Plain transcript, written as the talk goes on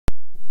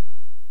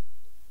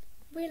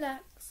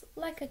Relax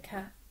like a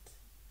cat.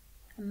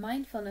 A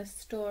mindfulness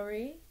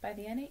story by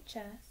the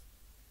NHS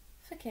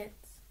for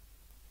kids.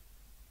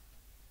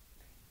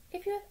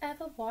 If you have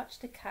ever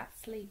watched a cat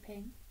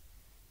sleeping,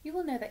 you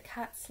will know that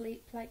cats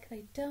sleep like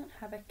they don't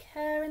have a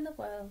care in the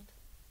world.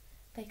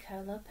 They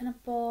curl up in a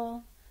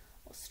ball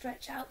or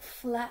stretch out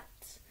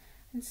flat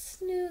and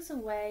snooze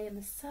away in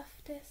the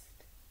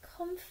softest,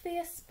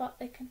 comfiest spot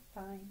they can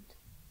find.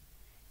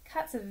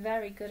 Cats are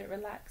very good at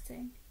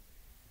relaxing.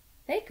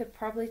 They could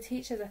probably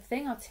teach us a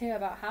thing or two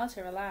about how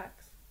to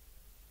relax.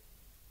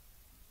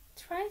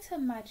 Try to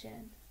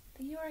imagine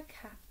that you are a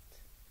cat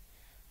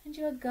and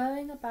you are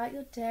going about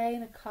your day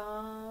in a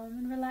calm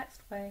and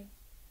relaxed way.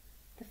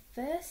 The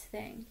first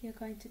thing you're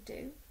going to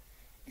do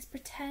is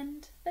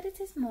pretend that it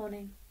is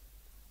morning.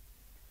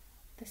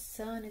 The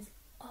sun is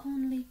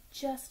only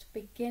just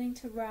beginning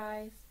to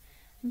rise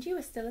and you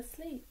are still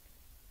asleep.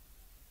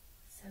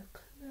 So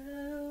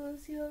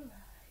close your eyes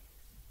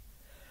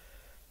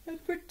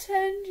and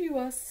pretend you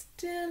are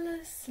still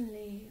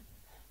asleep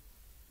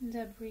and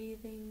are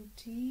breathing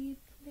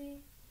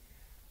deeply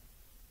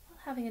while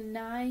having a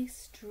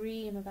nice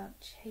dream about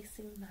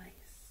chasing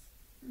mice.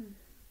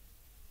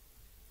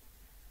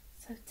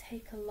 So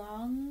take a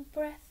long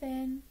breath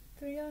in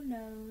through your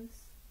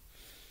nose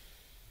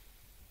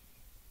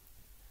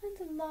and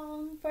a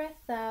long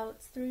breath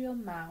out through your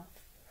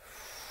mouth.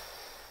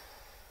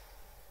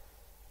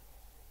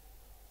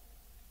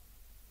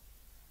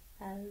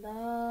 A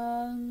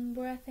long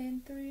breath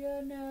in through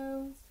your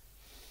nose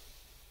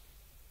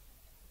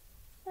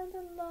and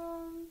a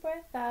long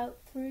breath out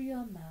through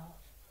your mouth.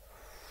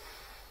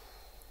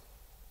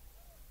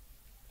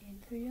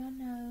 In through your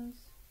nose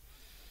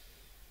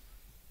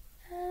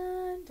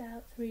and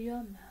out through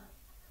your mouth.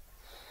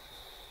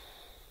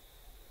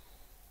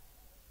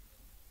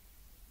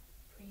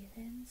 Breathe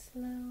in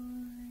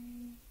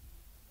slowly.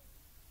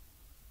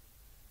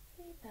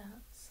 Breathe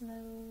out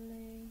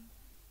slowly.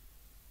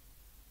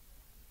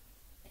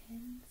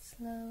 In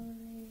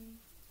slowly,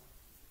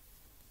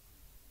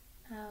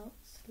 out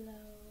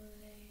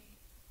slowly,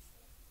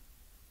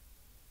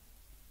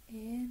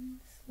 in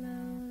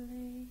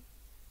slowly,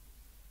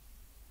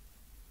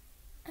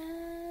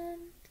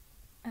 and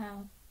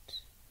out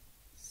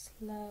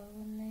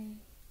slowly.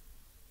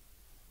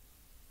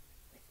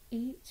 With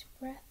each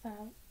breath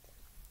out,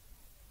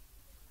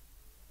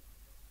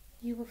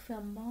 you will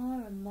feel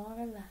more and more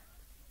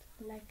relaxed,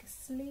 like a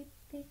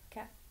sleepy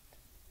cat,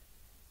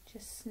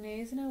 just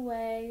snoozing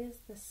away as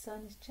the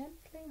sun is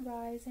gently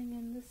rising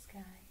in the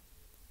sky.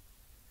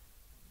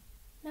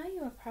 Now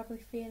you are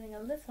probably feeling a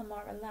little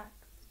more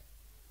relaxed.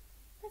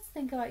 Let's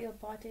think about your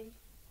body,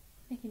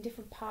 making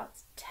different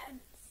parts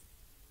tense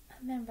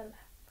and then relax.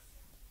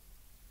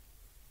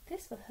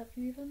 This will help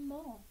you even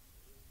more.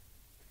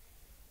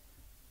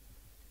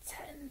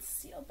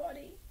 Tense your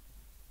body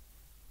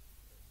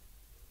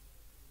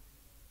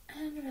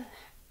and relax.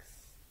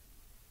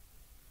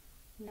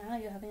 Now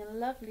you're having a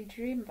lovely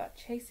dream about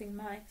chasing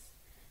mice.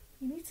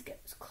 You need to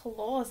get those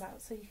claws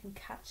out so you can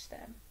catch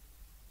them.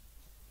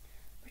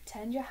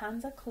 Pretend your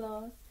hands are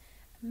claws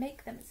and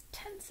make them as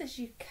tense as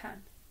you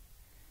can,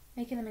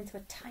 making them into a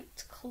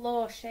tight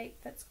claw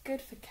shape that's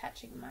good for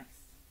catching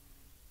mice.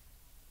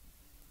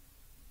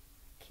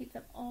 Keep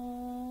them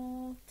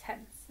all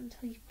tense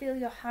until you feel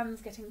your hands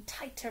getting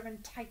tighter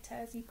and tighter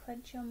as you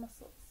clench your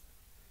muscles.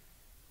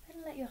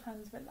 Then let your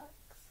hands relax.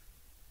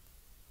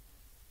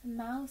 The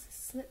mouse has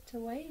slipped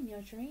away in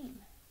your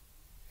dream.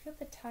 Feel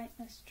the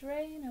tightness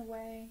drain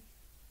away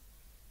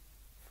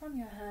from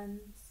your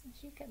hands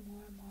as you get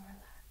more and more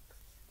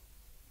relaxed.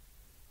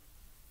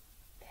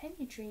 Then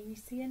you dream you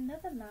see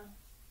another mouse.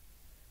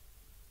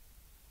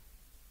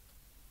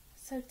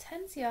 So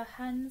tense your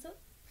hands up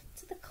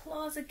to the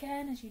claws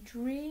again as you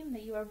dream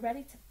that you are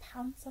ready to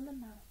pounce on the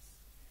mouse.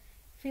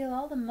 Feel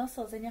all the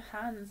muscles in your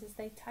hands as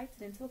they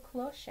tighten into a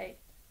claw shape.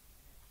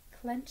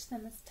 Clench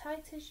them as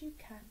tight as you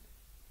can.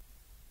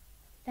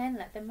 Then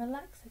let them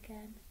relax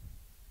again.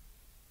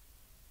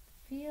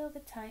 Feel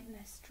the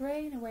tightness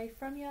drain away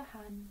from your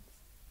hands.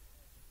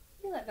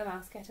 You let the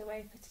mouse get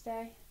away for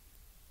today.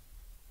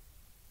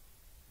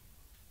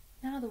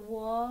 Now the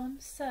warm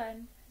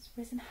sun has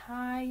risen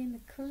high in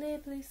the clear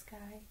blue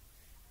sky.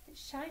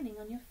 It's shining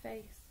on your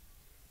face.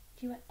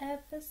 You are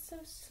ever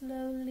so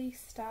slowly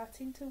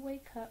starting to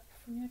wake up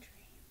from your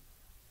dream.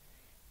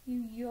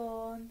 You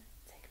yawn,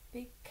 take a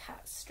big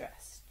cat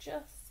stretch,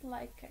 just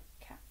like a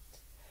cat.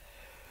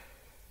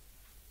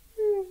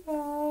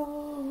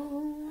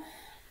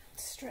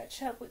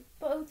 Stretch up with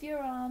both your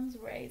arms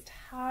raised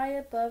high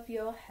above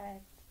your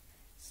head.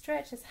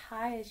 Stretch as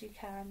high as you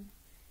can,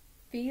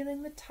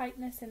 feeling the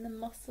tightness in the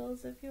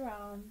muscles of your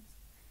arms,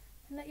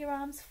 and let your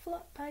arms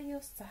flop by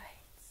your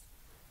sides,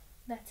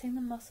 letting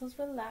the muscles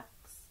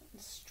relax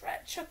and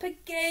stretch up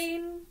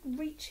again,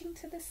 reaching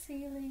to the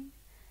ceiling.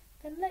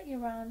 Then let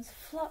your arms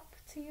flop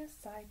to your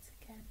sides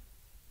again.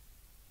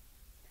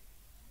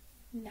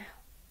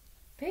 Now,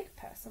 big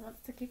person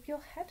wants to give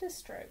your head a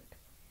stroke.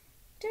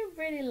 Don't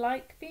really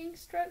like being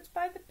stroked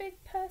by the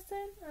big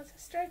person, as a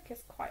stroke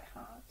is quite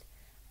hard.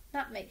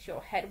 That makes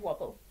your head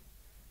wobble.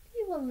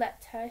 You will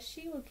let her.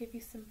 She will give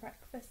you some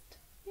breakfast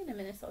in a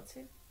minute or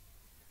two.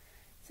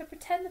 So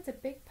pretend that a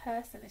big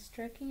person is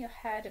stroking your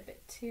head a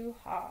bit too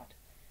hard.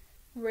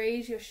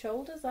 Raise your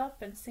shoulders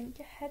up and sink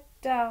your head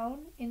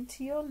down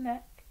into your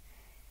neck.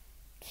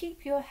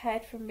 Keep your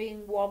head from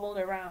being wobbled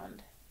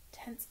around.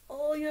 Tense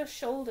all your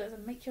shoulders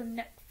and make your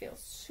neck feel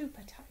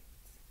super tight.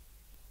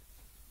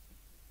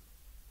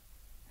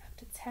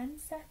 After 10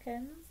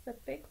 seconds, the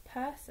big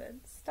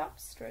person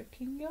stops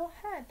stroking your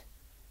head.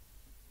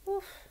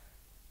 Oof.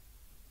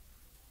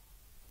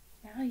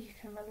 Now you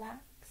can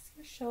relax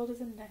your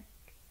shoulders and neck.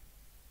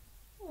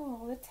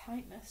 All the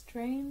tightness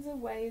drains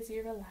away as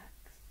you relax.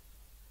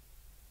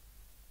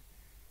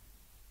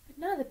 But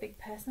now the big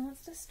person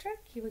wants to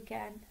stroke you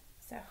again.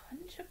 So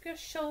hunch up your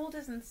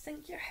shoulders and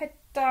sink your head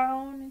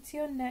down into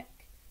your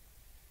neck.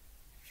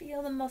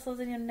 Feel the muscles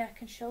in your neck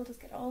and shoulders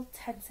get all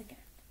tense again.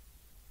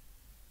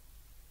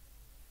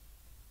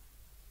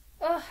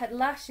 Oh, at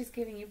last she's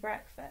giving you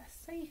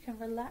breakfast, so you can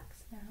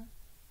relax now.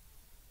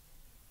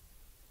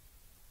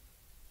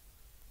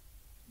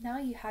 Now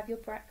you have your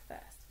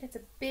breakfast. It's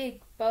a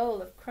big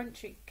bowl of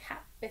crunchy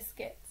cat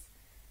biscuits.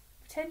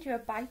 Pretend you are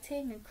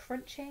biting and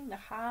crunching the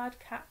hard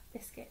cat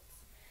biscuits.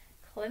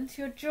 Clench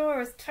your jaw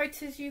as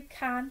tight as you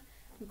can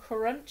and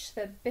crunch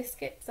the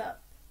biscuits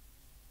up.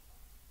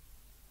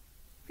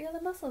 Feel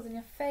the muscles in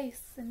your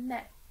face and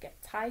neck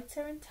get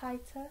tighter and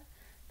tighter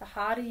the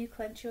harder you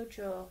clench your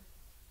jaw.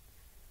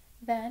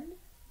 Then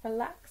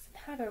relax and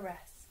have a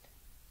rest.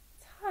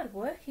 It's hard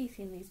work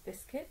eating these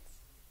biscuits.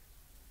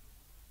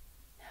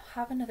 Now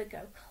have another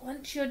go.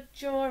 Clench your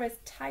jaw as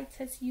tight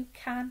as you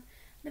can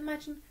and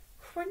imagine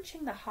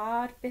crunching the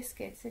hard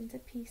biscuits into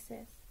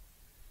pieces.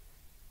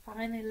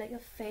 Finally let your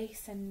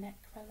face and neck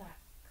relax.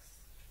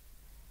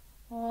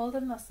 All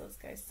the muscles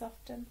go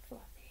soft and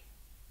fluffy.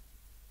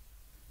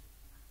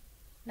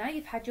 Now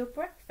you've had your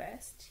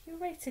breakfast, you're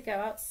ready to go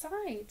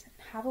outside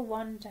and have a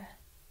wander.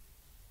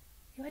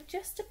 You are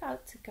just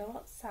about to go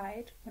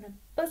outside when a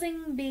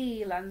buzzing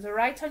bee lands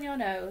right on your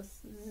nose.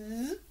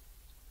 Zzz. You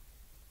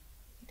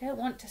don't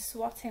want to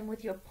swat him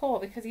with your paw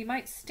because he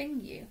might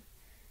sting you.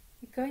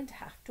 You're going to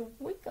have to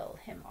wiggle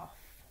him off.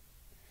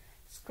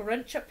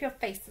 Scrunch up your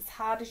face as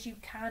hard as you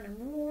can and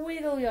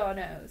wiggle your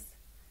nose.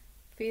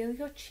 Feel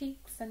your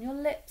cheeks and your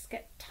lips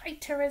get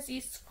tighter as you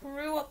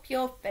screw up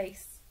your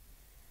face.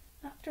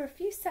 After a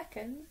few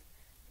seconds,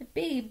 the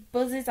bee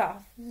buzzes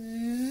off.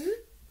 Zzz.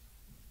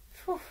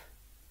 Phew,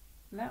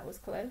 that was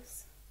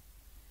close.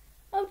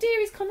 Oh dear,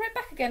 he's come right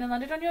back again and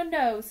landed on your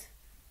nose.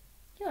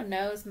 Your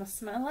nose must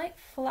smell like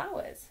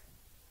flowers.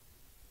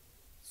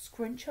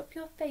 Scrunch up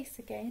your face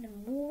again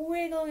and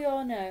wiggle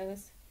your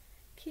nose.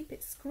 Keep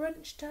it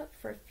scrunched up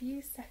for a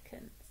few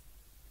seconds.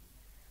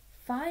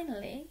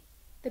 Finally,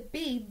 the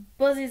bee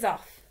buzzes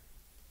off.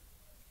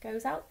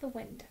 Goes out the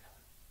window.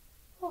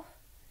 Oh,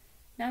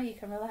 now you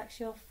can relax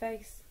your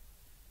face.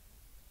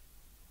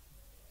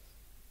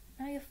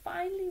 Now you're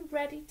finally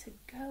ready to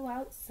go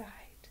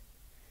outside.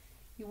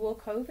 You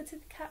walk over to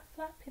the cat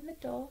flap in the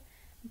door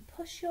and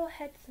push your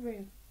head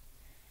through.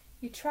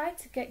 You try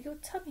to get your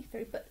tummy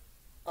through, but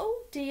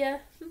oh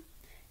dear,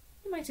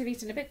 you might have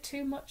eaten a bit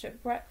too much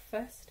at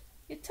breakfast.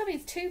 Your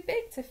tummy's too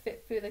big to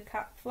fit through the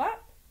cat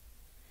flap.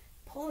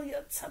 Pull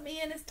your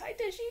tummy in as tight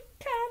as you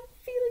can,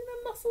 feeling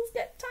the muscles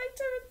get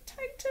tighter and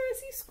tighter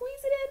as you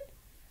squeeze it in.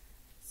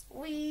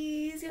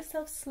 Squeeze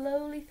yourself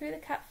slowly through the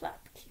cat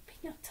flap, keeping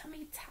your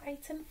tummy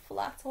tight and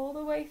flat all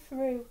the way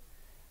through.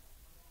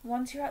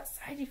 Once you're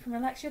outside, you can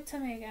relax your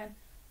tummy again.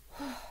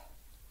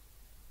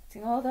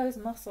 Letting all those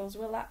muscles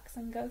relax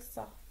and go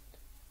soft.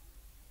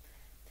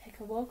 Take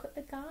a walk at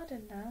the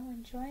garden now,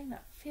 enjoying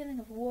that feeling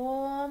of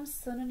warm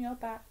sun on your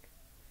back.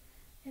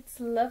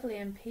 It's lovely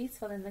and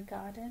peaceful in the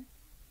garden.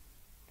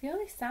 The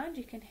only sound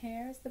you can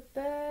hear is the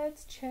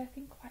birds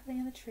chirping quietly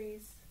in the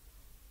trees.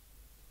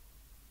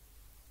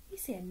 You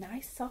see a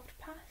nice soft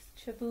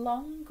patch of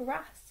long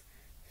grass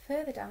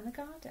further down the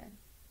garden.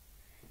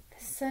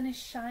 The sun is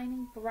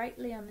shining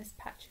brightly on this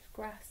patch of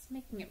grass,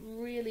 making it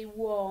really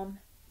warm.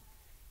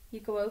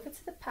 You go over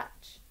to the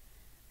patch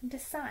and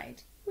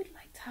decide you would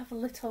like to have a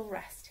little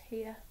rest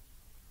here.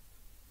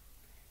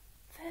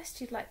 First,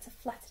 you'd like to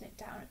flatten it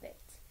down a bit.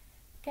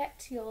 Get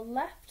to your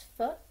left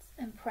foot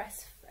and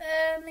press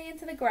firmly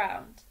into the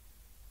ground.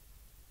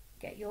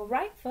 Get your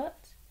right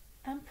foot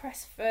and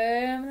press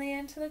firmly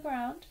into the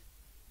ground.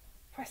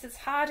 Press as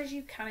hard as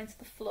you can into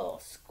the floor.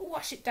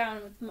 Squash it down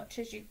as much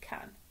as you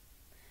can.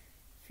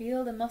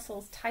 Feel the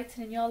muscles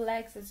tighten in your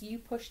legs as you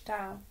push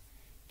down.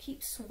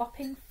 Keep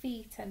swapping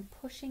feet and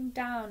pushing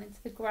down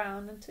into the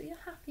ground until you're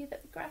happy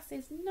that the grass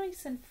is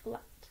nice and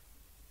flat.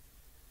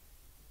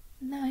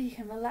 Now you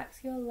can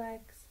relax your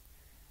legs.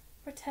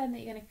 Pretend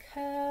that you're going to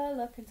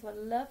curl up into a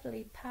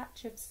lovely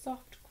patch of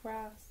soft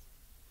grass.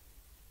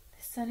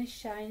 The sun is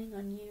shining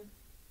on you.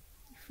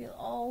 You feel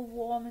all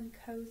warm and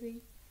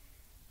cozy.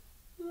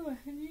 Oh,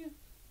 and you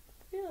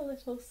feel a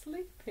little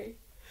sleepy.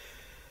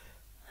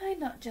 Why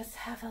not just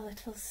have a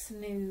little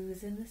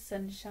snooze in the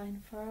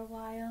sunshine for a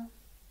while?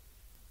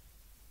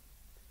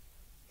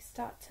 You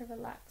start to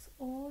relax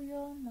all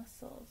your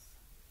muscles.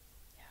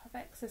 have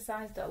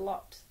exercised a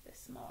lot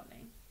this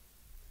morning.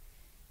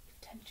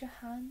 You've tensed your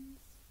hands,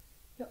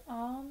 your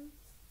arms,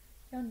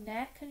 your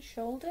neck and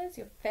shoulders,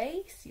 your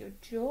face, your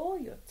jaw,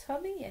 your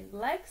tummy and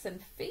legs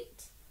and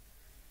feet.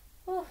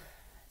 Oh,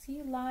 as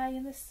you lie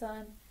in the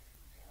sun,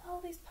 feel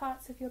all these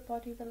parts of your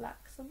body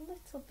relax a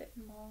little bit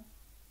more.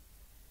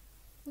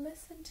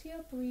 Listen to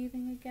your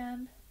breathing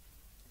again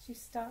as you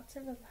start to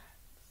relax.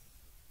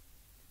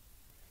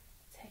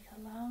 Take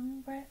a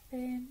long breath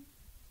in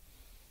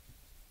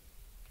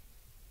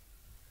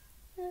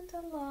and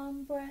a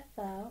long breath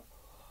out.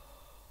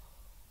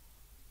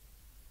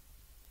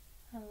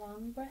 A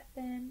long breath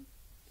in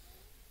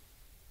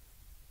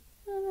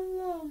and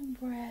a long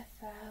breath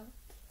out.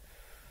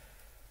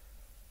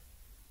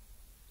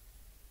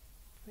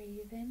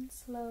 Breathe in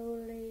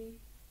slowly.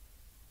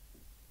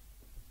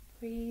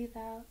 Breathe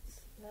out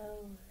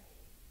slowly.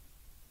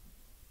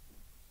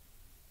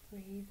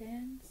 Breathe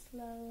in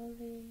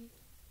slowly.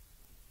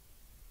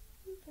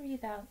 And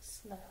breathe out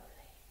slowly.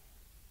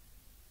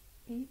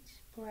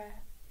 Each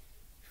breath,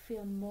 you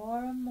feel more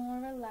and more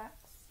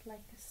relaxed,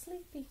 like a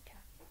sleepy cat,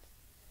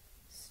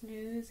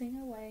 snoozing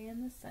away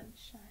in the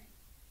sunshine.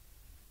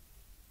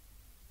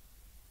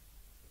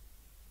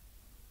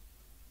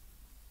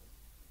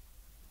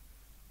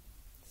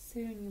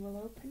 Soon you will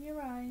open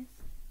your eyes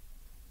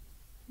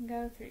and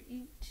go through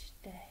each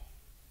day.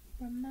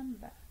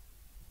 Remember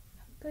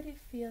how good it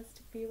feels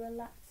to be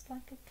relaxed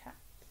like a cat.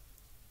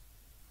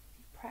 If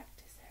you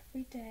practice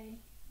every day,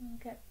 you will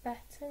get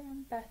better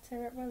and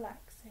better at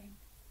relaxing.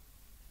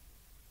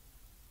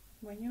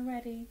 When you're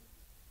ready,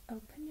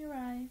 open your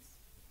eyes.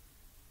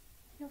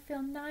 You'll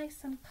feel nice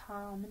and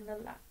calm and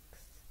relaxed.